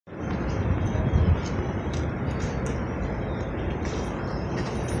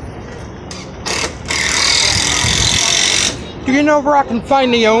Do you know where I can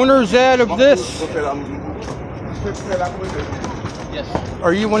find the owners of this? Yes.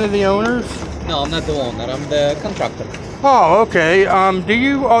 Are you one of the owners? No, I'm not the owner. I'm the contractor. Oh, okay.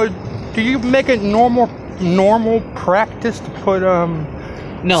 Do you make it normal practice to put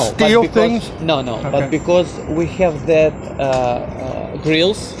No, steel but because, things? No, Okay. but because we have that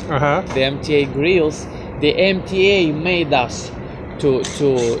grills, the MTA grills, the MTA made us to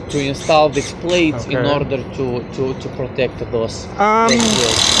install these plates in order to protect those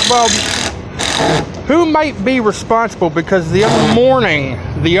grills. Well, who might be responsible? Because the other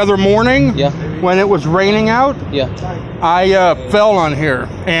morning, Yeah. when it was raining out, Yeah. I fell on here,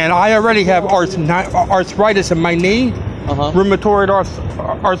 and I already have arthritis in my knee, rheumatoid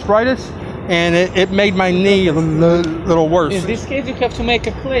arthritis, and it made my knee a little worse. In this case, you have to make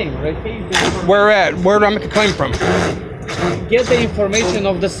a claim, right? Where do I make a claim from? Get the information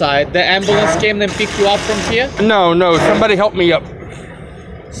of the site. The ambulance came and picked you up from here? No, somebody help me up.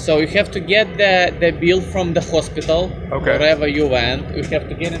 So you have to get the bill from the hospital, wherever you went. You have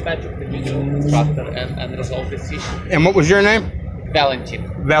to get in touch with the video contractor and resolve this issue. And what was your name? Valentine.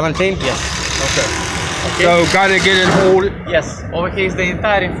 Valentine? Yes. Okay. So gotta get it hold. Yes. Over here is the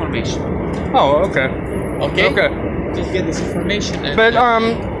entire information. Oh, okay. Okay? Okay. Just get this information. But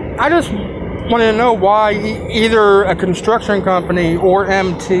I just wanted to know why either a construction company or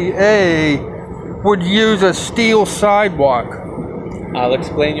MTA would use a steel sidewalk. I'll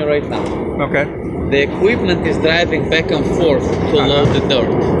explain you right now. Okay. The equipment is driving back and forth to load the dirt,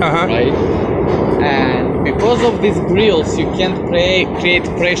 right? And because of these grills, you can't create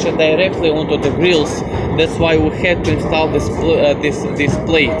pressure directly onto the grills. That's why we had to install these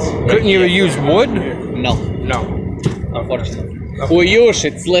plates. Couldn't you use wood? No. No. Unfortunately. We use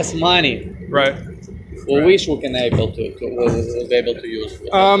it's less money. Right. We wish we can we'll be able to use.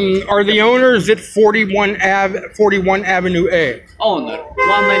 Are the owners at 41 Avenue A? Owner,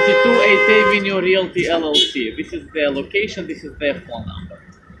 192 8th Avenue Realty LLC. This is their location, this is their phone number.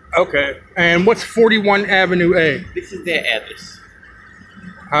 Okay. And what's 41 Avenue A? This is their address.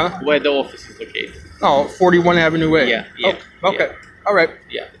 Where the office is located. Oh, 41 Avenue A. Yeah. Okay. Yeah. All right.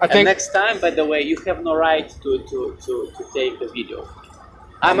 Yeah. I think next time, by the way, you have no right to take the video.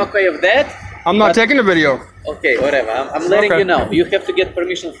 I'm okay with that. I'm not taking the video. Okay, whatever. I'm letting you know. You have to get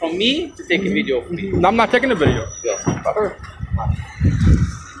permission from me to take a video of me. I'm not taking the video. Yeah.